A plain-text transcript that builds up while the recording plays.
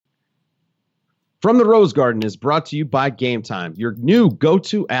From the Rose Garden is brought to you by Game Time, your new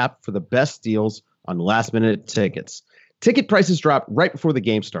go-to app for the best deals on last-minute tickets. Ticket prices drop right before the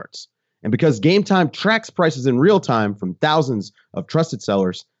game starts. And because Game Time tracks prices in real time from thousands of trusted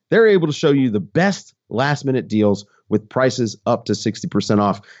sellers, they're able to show you the best last-minute deals with prices up to 60%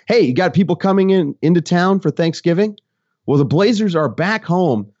 off. Hey, you got people coming into town for Thanksgiving? Well, the Blazers are back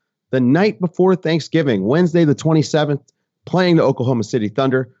home the night before Thanksgiving, Wednesday the 27th, playing the Oklahoma City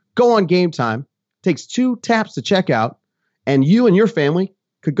Thunder. Go on Game Time. Takes 2 taps to check out, and you and your family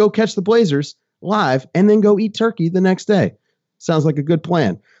could go catch the Blazers live and then go eat turkey the next day. Sounds like a good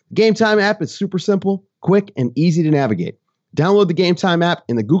plan. The Game Time app is super simple, quick, and easy to navigate. Download the Game Time app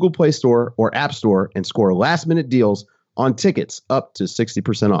in the Google Play Store or App Store and score last-minute deals on tickets up to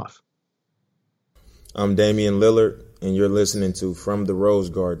 60% off. I'm Damian Lillard, and you're listening to From the Rose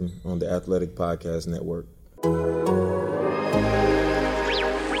Garden on the Athletic Podcast Network.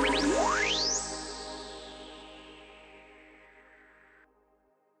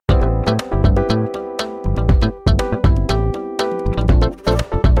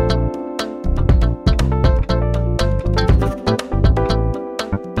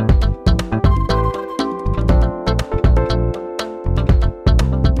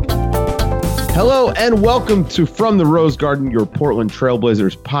 Hello and welcome to From the Rose Garden, your Portland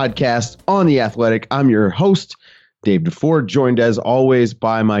Trailblazers podcast on The Athletic. I'm your host, Dave DeFord, joined as always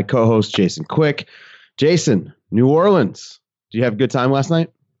by my co-host, Jason Quick. Jason, New Orleans, did you have a good time last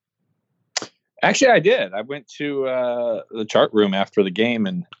night? Actually, I did. I went to the chart room after the game.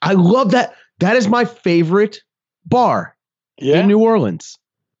 And I love that. That is my favorite bar in New Orleans.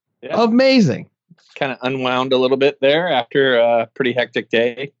 Yeah. Amazing. Kind of unwound a little bit there after a pretty hectic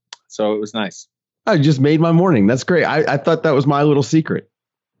day. So it was nice. I just made my morning. That's great. I thought that was my little secret.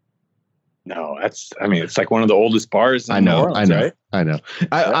 No, it's like one of the oldest bars in New Orleans, right? I know.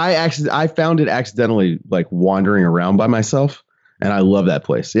 I found it accidentally, like wandering around by myself, and I love that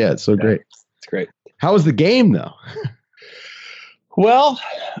place. Yeah, it's so great. It's great. How was the game, though? Well,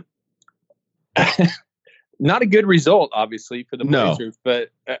 not a good result, obviously, for the Blazers. But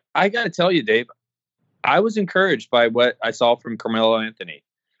I got to tell you, Dave, I was encouraged by what I saw from Carmelo Anthony.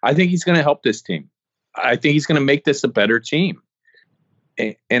 I think he's going to help this team. I think he's going to make this a better team.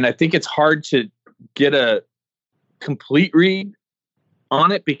 And I think it's hard to get a complete read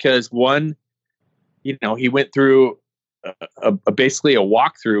on it because one, he went through basically a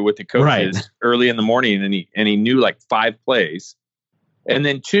walkthrough with the coaches early in the morning and he knew like 5 plays. And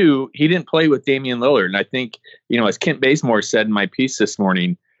then 2, he didn't play with Damian Lillard. And I think, as Kent Bazemore said in my piece this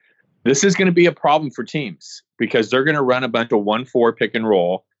morning, this is going to be a problem for teams because they're going to run a bunch of 1-4 pick and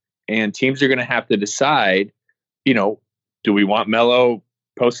roll. And teams are going to have to decide, do we want Melo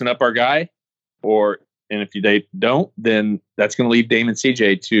posting up our guy? And if they don't, then that's going to leave Dame and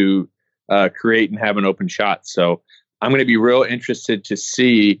CJ to create and have an open shot. So I'm going to be real interested to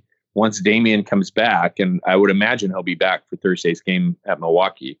see once Damian comes back. And I would imagine he'll be back for Thursday's game at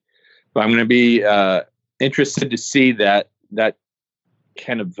Milwaukee. But I'm going to be interested to see that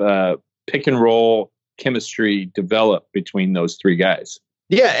kind of pick and roll chemistry develop between those 3 guys.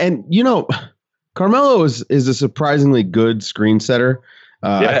 Yeah, and Carmelo is a surprisingly good screen setter.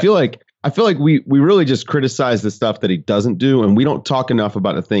 I feel like we really just criticize the stuff that he doesn't do, and we don't talk enough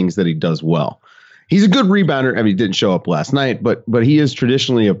about the things that he does well. He's a good rebounder. I mean, he didn't show up last night, but he is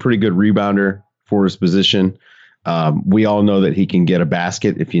traditionally a pretty good rebounder for his position. We all know that he can get a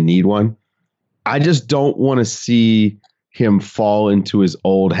basket if you need one. I just don't want to see him fall into his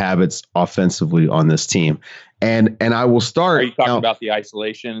old habits offensively on this team. And I will start. Are you talking about the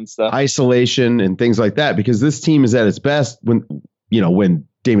isolation and stuff? Isolation and things like that, because this team is at its best when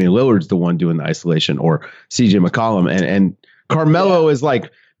Damian Lillard's the one doing the isolation or CJ McCollum and Carmelo is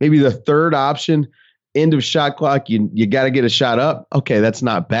like maybe the 3rd option. End of shot clock. You got to get a shot up. Okay, that's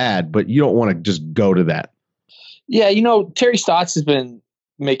not bad, but you don't want to just go to that. Yeah, Terry Stotts has been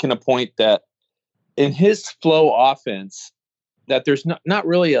making a point that in his flow offense, that there's not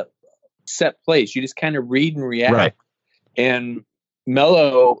really a set place. You just kind of read and react. Right. And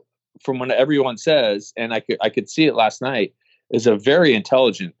Melo, from what everyone says, and I could see it last night, is a very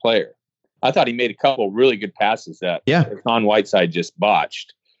intelligent player. I thought he made a couple really good passes that Hassan Whiteside just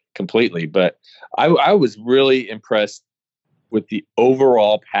botched completely. But I was really impressed with the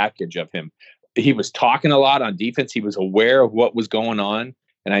overall package of him. He was talking a lot on defense. He was aware of what was going on.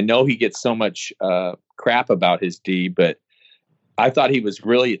 And I know he gets so much crap about his D, but I thought he was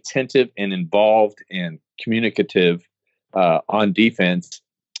really attentive and involved and communicative on defense.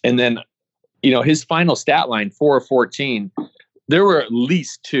 And then, his final stat line, 4 of 14, there were at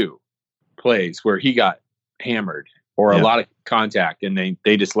least 2 plays where he got hammered or a lot of contact and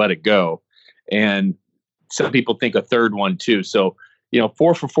they just let it go. and some people think a third one too. So, 4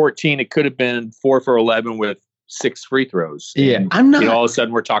 for 14, it could have been 4 for 11 with 6 free throws. Yeah, and, I'm not. All of a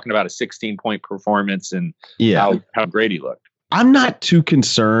sudden, we're talking about a 16-point performance and how great he looked. I'm not too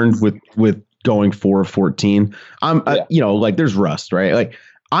concerned with going 4 of 14. There's rust, right? Like,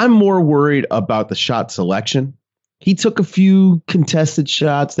 I'm more worried about the shot selection. He took a few contested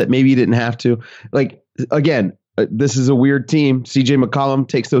shots that maybe he didn't have to. Like, again, this is a weird team. CJ McCollum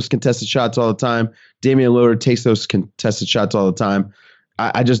takes those contested shots all the time. Damian Lillard takes those contested shots all the time.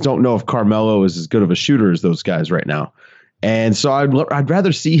 I just don't know if Carmelo is as good of a shooter as those guys right now. And so I'd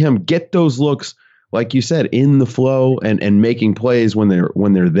rather see him get those looks, like you said, in the flow and making plays when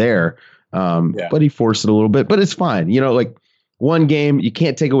they're there. But he forced it a little bit, but it's fine. Like, one game, you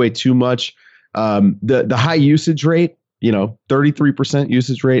can't take away too much. The high usage rate, 33%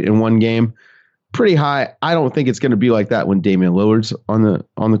 usage rate in one game, pretty high. I don't think it's going to be like that when Damian Lillard's on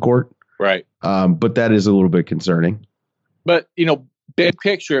the court. Right. But that is a little bit concerning. But, big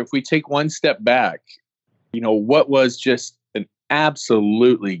picture, if we take one step back, what was just an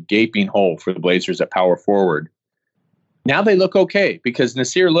absolutely gaping hole for the Blazers at power forward. Now they look okay because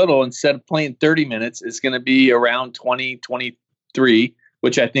Nasir Little, instead of playing 30 minutes, is going to be around 20, 23,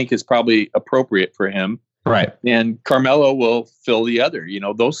 which I think is probably appropriate for him. Right. And Carmelo will fill the other.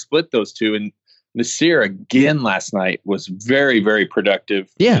 They'll split those two. And Nasir, again, last night was very, very productive.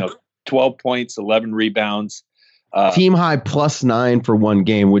 Yeah. 12 points, 11 rebounds. Team high +9 for one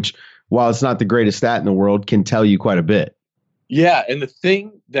game, which, while it's not the greatest stat in the world, can tell you quite a bit. Yeah. And the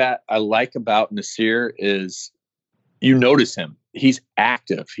thing that I like about Nasir is you notice him. He's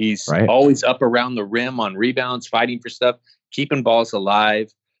active. He's always up around the rim on rebounds, fighting for stuff, keeping balls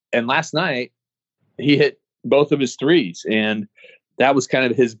alive. And last night, he hit both of his threes. And that was kind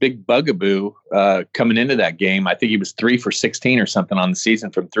of his big bugaboo coming into that game. I think he was 3 for 16 or something on the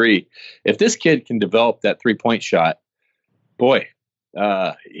season from 3. If this kid can develop that 3-point shot, boy,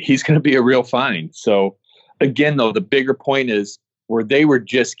 he's going to be a real find. So again, though, the bigger point is where they were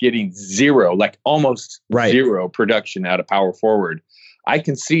just getting zero, like almost zero production out of power forward. I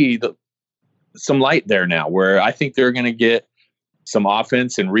can see some light there now where I think they're going to get some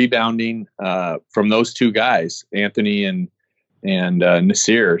offense and rebounding from those two guys, Anthony and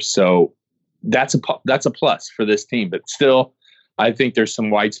Nasir. So that's a plus for this team. But still, I think there's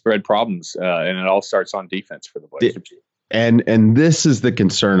some widespread problems, and it all starts on defense for the Blazers. And this is the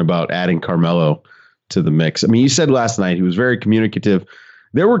concern about adding Carmelo to the mix. I mean, you said last night he was very communicative.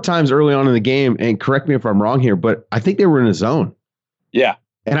 There were times early on in the game, and correct me if I'm wrong here, but I think they were in a zone. Yeah.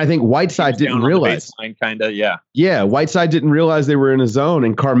 And I think Whiteside didn't realize. Kind of, yeah. Yeah, Whiteside didn't realize they were in a zone,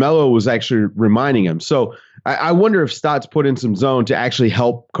 and Carmelo was actually reminding him. So I wonder if Stotts put in some zone to actually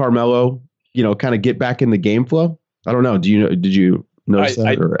help Carmelo, kind of get back in the game flow. I don't know. Did you notice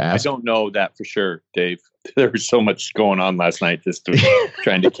that or ask? I don't know that for sure, Dave. There was so much going on last night just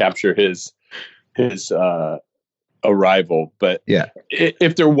trying to capture his arrival. But yeah,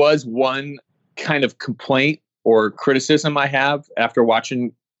 if there was one kind of complaint or criticism I have after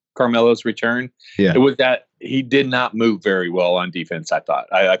watching Carmelo's return, it was that he did not move very well on defense. I thought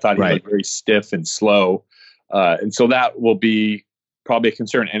he looked very stiff and slow. And so that will be probably a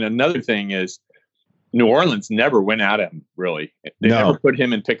concern. And another thing is New Orleans never went at him, really. They never put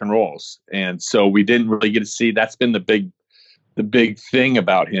him in pick and rolls. And so we didn't really get to see. That's been the big thing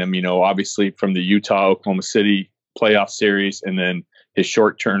about him, obviously from the Utah-Oklahoma City playoff series and then his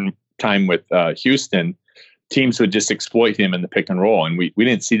short-term time with Houston. Teams would just exploit him in the pick and roll. And we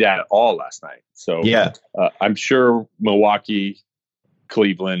didn't see that at all last night. So I'm sure Milwaukee,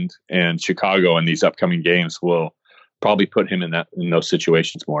 Cleveland, and Chicago in these upcoming games will probably put him in those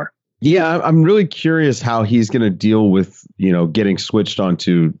situations more. Yeah, I'm really curious how he's going to deal with, getting switched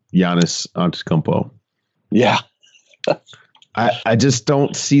onto Giannis Antetokounmpo. Yeah. I just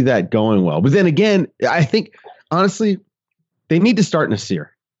don't see that going well. But then again, I think, honestly, they need to start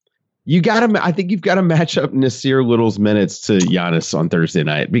Nasir. I think you've got to match up Nasir Little's minutes to Giannis on Thursday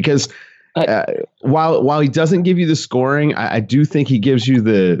night because while he doesn't give you the scoring, I do think he gives you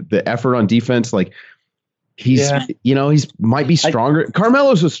the effort on defense. Like, he's might be stronger.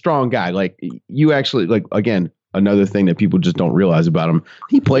 Carmelo's a strong guy. Like, you actually, like, again, another thing that people just don't realize about him.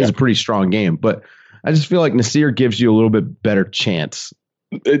 He plays a pretty strong game, but I just feel like Nasir gives you a little bit better chance.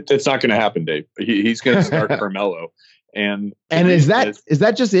 It's not going to happen, Dave. He's going to start Carmelo. And is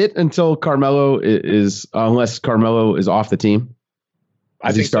that just it until Carmelo is, unless Carmelo is off the team?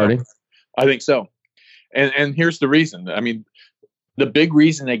 Is he starting? So. I think so. And here's the reason. I mean, the big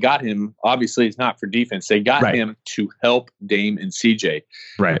reason they got him, obviously, is not for defense. They got him to help Dame and CJ.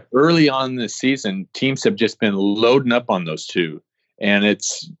 Right. Early on this season, teams have just been loading up on those two. And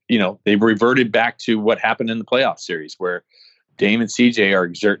it's, they've reverted back to what happened in the playoff series where Dame and CJ are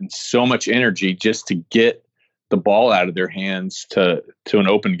exerting so much energy just to get the ball out of their hands to an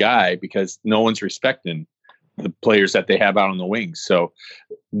open guy because no one's respecting the players that they have out on the wings. So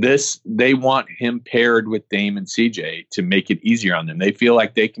they want him paired with Dame and CJ to make it easier on them. They feel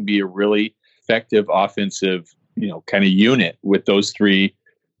like they can be a really effective offensive, kind of unit with those three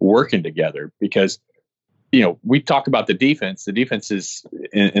working together because, we talk about the defense. The defense is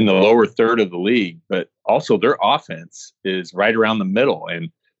in the lower third of the league, but also their offense is right around the middle.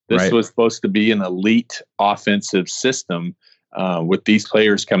 And this was supposed to be an elite offensive system with these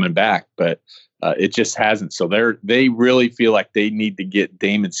players coming back, but it just hasn't. So they really feel like they need to get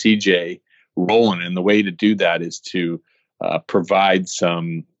Dame and CJ rolling, and the way to do that is to provide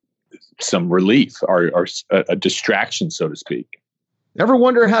some relief or a distraction, so to speak. Ever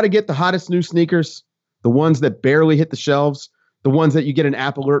wonder how to get the hottest new sneakers? The ones that barely hit the shelves, the ones that you get an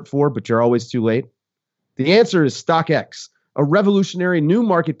app alert for, but you're always too late? The answer is StockX, a revolutionary new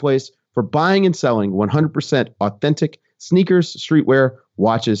marketplace for buying and selling 100% authentic sneakers, streetwear,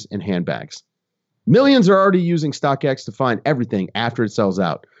 watches, and handbags. Millions are already using StockX to find everything after it sells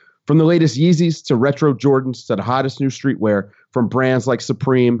out. From the latest Yeezys to retro Jordans to the hottest new streetwear from brands like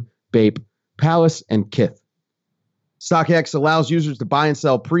Supreme, Bape, Palace, and Kith. StockX allows users to buy and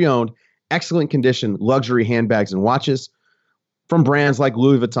sell pre-owned, excellent condition luxury handbags and watches from brands like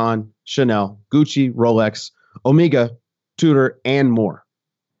Louis Vuitton, Chanel, Gucci, Rolex, Omega, Tudor, and more.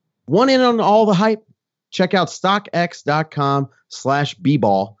 Want in on all the hype? Check out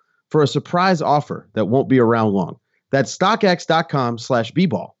StockX.com/bball for a surprise offer that won't be around long. That's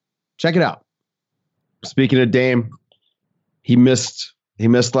StockX.com/bball. Check it out. Speaking of Dame, he missed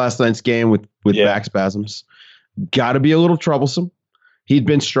last night's game with back spasms. Got to be a little troublesome. He'd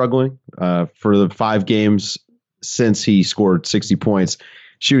been struggling for the 5 games since he scored 60 points,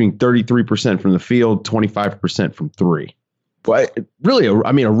 shooting 33% from the field, 25% from 3. But really,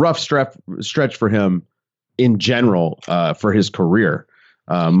 a rough stretch for him in general for his career,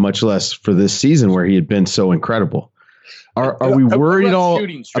 much less for this season where he had been so incredible. Are we worried at all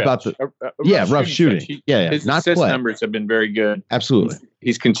about the rough shooting? His not assist play. Numbers have been very good. Absolutely,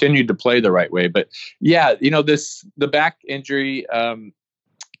 he's continued to play the right way. But the back injury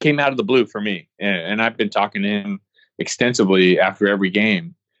came out of the blue for me, and I've been talking to him extensively after every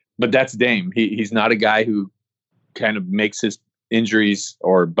game. But that's Dame. He's not a guy who kind of makes his injuries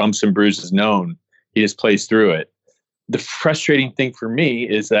or bumps and bruises known. He just plays through it. The frustrating thing for me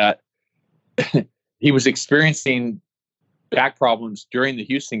is that he was experiencing back problems during the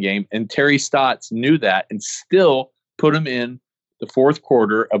Houston game, and Terry Stotts knew that and still put him in the fourth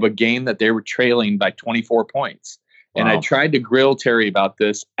quarter of a game that they were trailing by 24 points. Wow. And I tried to grill Terry about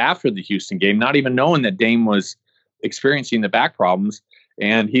this after the Houston game, not even knowing that Dame was experiencing the back problems.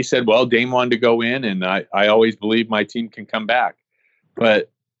 And he said, well, Dame wanted to go in, and I always believe my team can come back.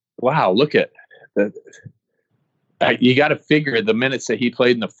 But, wow, look at that. You got to figure the minutes that he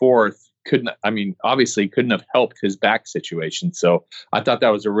played in the fourth obviously couldn't have helped his back situation. So I thought that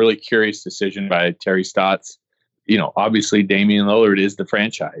was a really curious decision by Terry Stotts. Obviously Damian Lillard is the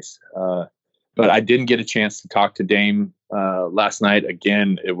franchise. But I didn't get a chance to talk to Dame last night.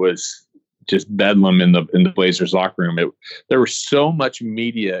 Again, it was just bedlam in the Blazers locker room. There was so much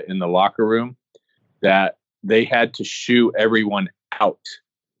media in the locker room that they had to shoo everyone out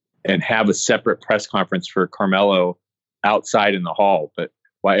and have a separate press conference for Carmelo outside in the hall. But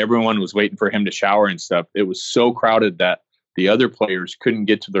while everyone was waiting for him to shower and stuff, it was so crowded that the other players couldn't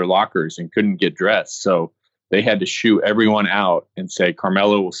get to their lockers and couldn't get dressed. So they had to shoo everyone out and say,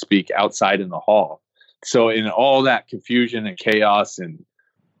 Carmelo will speak outside in the hall. So in all that confusion and chaos and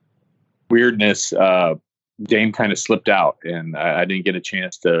weirdness, Dame kind of slipped out, and I didn't get a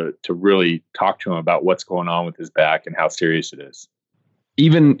chance to really talk to him about what's going on with his back and how serious it is.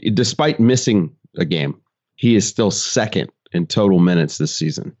 Even despite missing a game, he is still second in total minutes this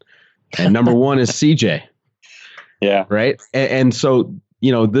season. And number one is CJ. Yeah. Right. And so,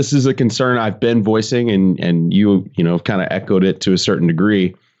 this is a concern I've been voicing, and you kind of echoed it to a certain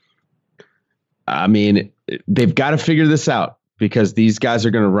degree. I mean, they've got to figure this out because these guys are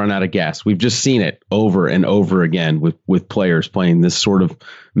going to run out of gas. We've just seen it over and over again with players playing this sort of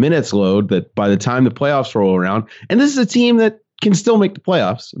minutes load that by the time the playoffs roll around, and this is a team that can still make the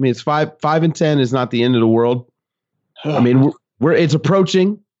playoffs. I mean, it's 5-10 is not the end of the world. I mean, it's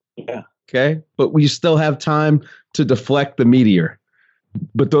approaching. Yeah. Okay. But we still have time to deflect the meteor.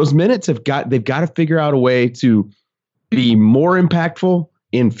 But those minutes they've got to figure out a way to be more impactful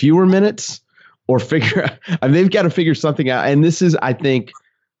in fewer minutes, or they've got to figure something out. And this is, I think,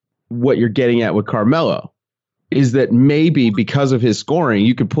 what you're getting at with Carmelo. is that maybe because of his scoring,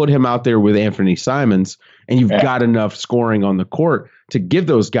 you could put him out there with Anthony Simons, and you've got enough scoring on the court to give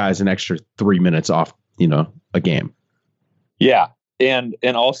those guys an extra 3 minutes off, a game. Yeah. And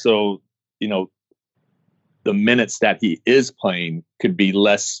also, the minutes that he is playing could be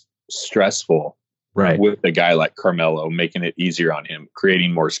less stressful, right, with a guy like Carmelo, making it easier on him,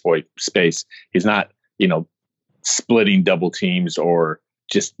 creating more space. He's not, splitting double teams or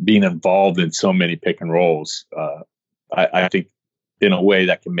just being involved in so many pick and rolls. I think in a way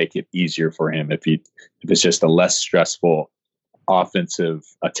that can make it easier for him if it's just a less stressful offensive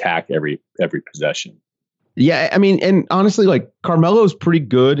attack every possession. Yeah, I mean, and honestly, like Carmelo's pretty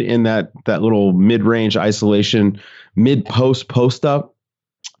good in that little mid-range isolation, post up.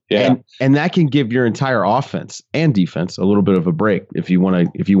 Yeah, and that can give your entire offense and defense a little bit of a break if you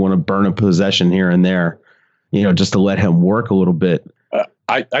want to burn a possession here and there, just to let him work a little bit.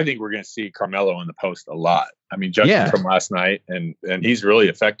 I think we're going to see Carmelo in the post a lot. I mean, judging from last night, and he's really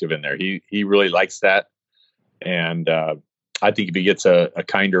effective in there. He really likes that, and I think if he gets a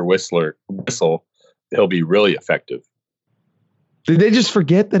kinder whistle, he'll be really effective. Did they just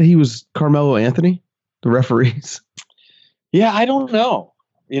forget that he was Carmelo Anthony, the referees? Yeah, I don't know.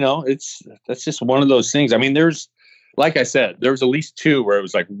 That's just one of those things. I mean, like I said, there was at least two where it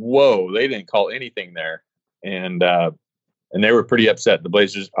was like, whoa, they didn't call anything there. And they were pretty upset. The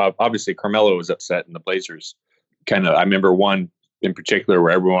Blazers, obviously Carmelo was upset, and the Blazers I remember one in particular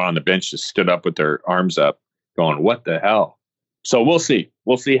where everyone on the bench just stood up with their arms up going, what the hell? So we'll see.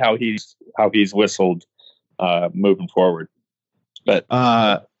 We'll see how he's whistled moving forward. But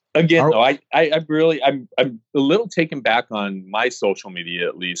again, though, I'm a little taken back on my social media,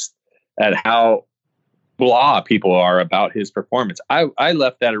 at least, at how blah people are about his performance. I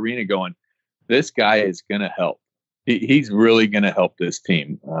left that arena going, this guy is going to help. He's really going to help this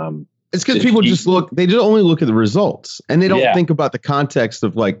team. It's because people they just only look at the results, and they don't think about the context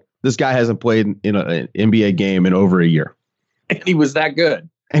of like, this guy hasn't played in an NBA game in over a year. And he was that good.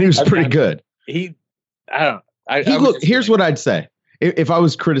 And he was pretty good. Here's what I'd say. If I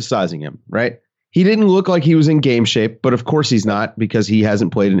was criticizing him, right? He didn't look like he was in game shape, but of course he's not because he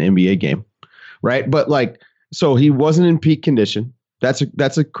hasn't played an NBA game, right? But so he wasn't in peak condition. That's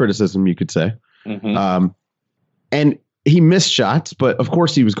a criticism you could say. Mm-hmm. And he missed shots, but of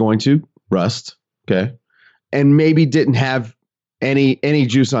course he was going to rust. Okay. And maybe didn't have any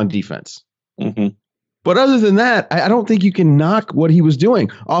juice on defense. Mm-hmm. But other than that, I don't think you can knock what he was doing.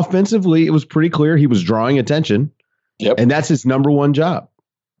 Offensively, it was pretty clear he was drawing attention. Yep. And that's his number one job.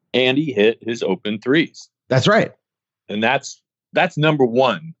 And he hit his open threes. That's right. And that's number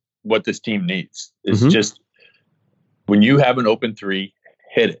one, what this team needs is just when you have an open three,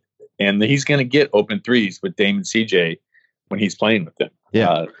 hit it. And he's going to get open threes with Dame and CJ when he's playing with them.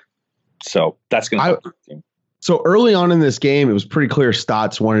 Yeah. So that's going to help the team. So early on in this game, it was pretty clear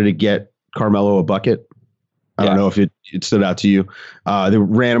Stotts wanted to get Carmelo a bucket. I don't know if it stood out to you. They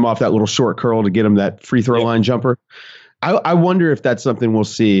ran him off that little short curl to get him that free throw line jumper. I wonder if that's something we'll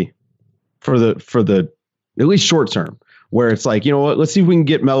see for the at least short term, where it's like, you know what, let's see if we can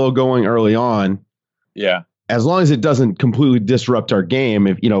get Melo going early on. Yeah. As long as it doesn't completely disrupt our game,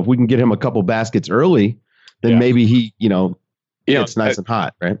 if we can get him a couple baskets early, then maybe he, it's nice and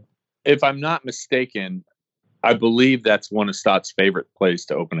hot, right? If I'm not mistaken, I believe that's one of Stott's favorite plays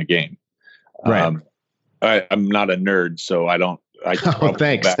to open a game. Right. I'm not a nerd, so I don't. I could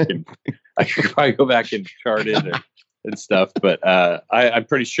probably go back and chart it and stuff, but I'm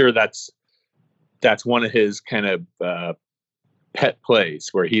pretty sure that's one of his kind of pet plays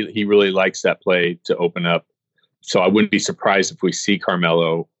where he really likes that play to open up. So I wouldn't be surprised if we see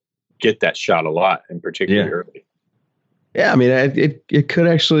Carmelo get that shot a lot, in particular early. Yeah, I mean, it could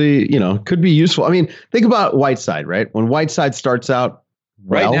actually, could be useful. I mean, think about Whiteside, right? When Whiteside starts out,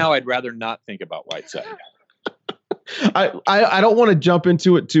 right now, I'd rather not think about Whiteside. I don't want to jump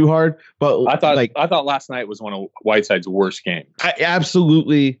into it too hard, but I thought last night was one of Whiteside's worst games.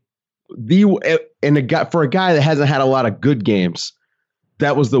 Absolutely, for a guy that hasn't had a lot of good games,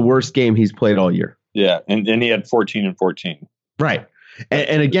 that was the worst game he's played all year. Yeah, and he had 14 and 14. Right,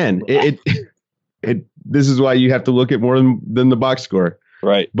 and again, this is why you have to look at more than the box score.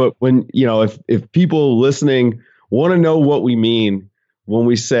 Right, but when if people listening want to know what we mean when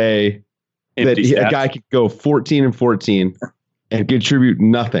we say that a guy could go 14 and 14 and contribute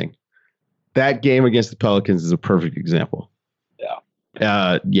nothing. That game against the Pelicans is a perfect example.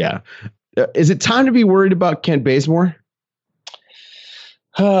 Yeah. Is it time to be worried about Kent Bazemore?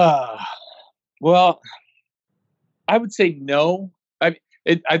 Well, I would say no. I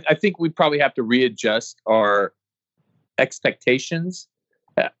think we probably have to readjust our expectations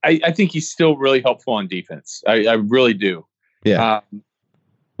I think he's still really helpful on defense. I really do. Yeah.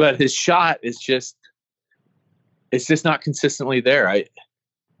 But his shot is just not consistently there. I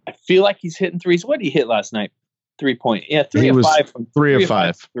feel like he's hitting threes. What did he hit last night? 3 point. Yeah, 3 of 5 from 3 of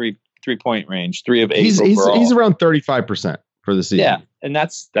 5. 3-point range. 3 of 8 he's overall. He's around 35% for the season. Yeah, and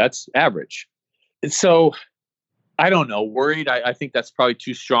that's average. And so I don't know. Worried. I think that's probably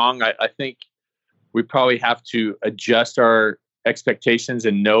too strong. I think we probably have to adjust our expectations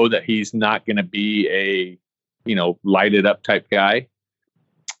and know that he's not going to be a, lighted up type guy.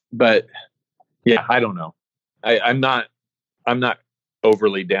 But yeah, I don't know. I'm not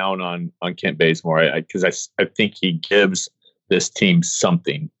overly down on Kent Bazemore because I think he gives this team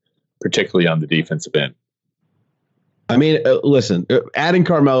something, particularly on the defensive end. I mean, listen, adding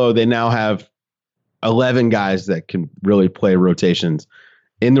Carmelo, they now have 11 guys that can really play rotations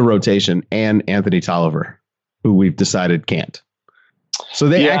in the rotation, and Anthony Tolliver, who we've decided can't. So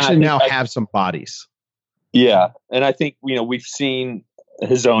they actually now have some bodies. Yeah, and I think we've seen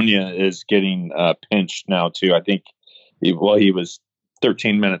Hezonja is getting pinched now too. I think he was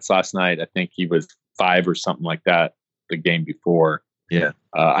 13 minutes last night. I think he was 5 or something like that the game before. Yeah,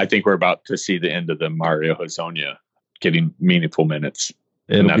 I think we're about to see the end of the Mario Hezonja getting meaningful minutes.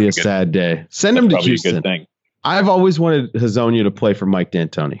 It'll be a sad day. Send him to Houston. A good thing. I've always wanted Hezonja to play for Mike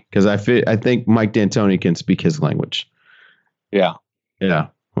D'Antoni because I think Mike D'Antoni can speak his language. Yeah. Yeah.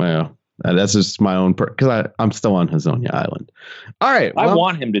 Well, that's just my own because I'm still on Hezonja Island. All right. Well, I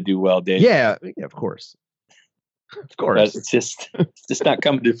want him to do well, Dave. Yeah, of course. Of course. But it's just not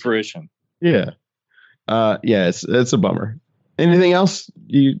coming to fruition. Yeah. Yeah, it's a bummer. Anything else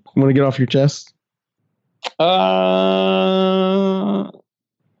you want to get off your chest?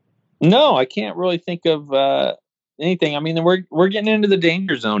 No, I can't really think of anything. I mean, we're getting into the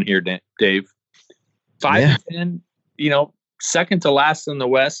danger zone here, Dave. 5-10, second to last in the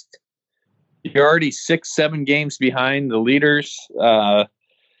West. You're already 6-7 games behind the leaders,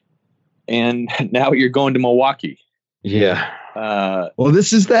 and now you're going to Milwaukee. Yeah. Well,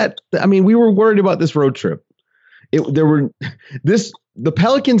 this is that. I mean, we were worried about this road trip. The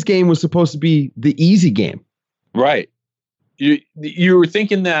Pelicans game was supposed to be the easy game, right? You were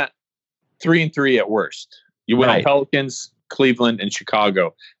thinking that 3-3 at worst. You went on Pelicans, Cleveland, and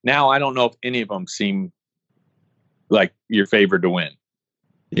Chicago. Now I don't know if any of them seem like you're favored to win.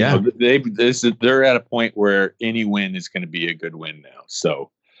 Yeah, they're at a point where any win is going to be a good win now.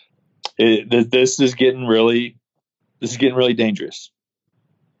 So this is getting really dangerous.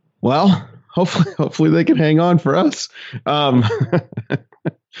 Well, hopefully they can hang on for us. All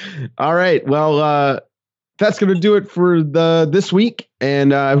right. Well, that's going to do it for this week.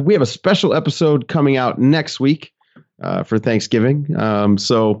 And we have a special episode coming out next week for Thanksgiving.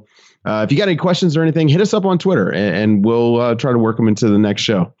 So if you got any questions or anything, hit us up on Twitter and we'll try to work them into the next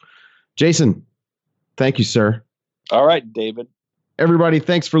show. Jason, thank you, sir. All right, David. Everybody,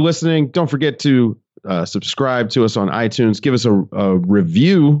 thanks for listening. Don't forget to subscribe to us on iTunes. Give us a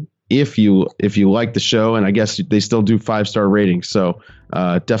review if you like the show. And I guess they still do 5-star ratings. So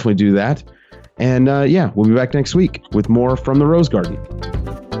definitely do that. And we'll be back next week with more from the Rose Garden.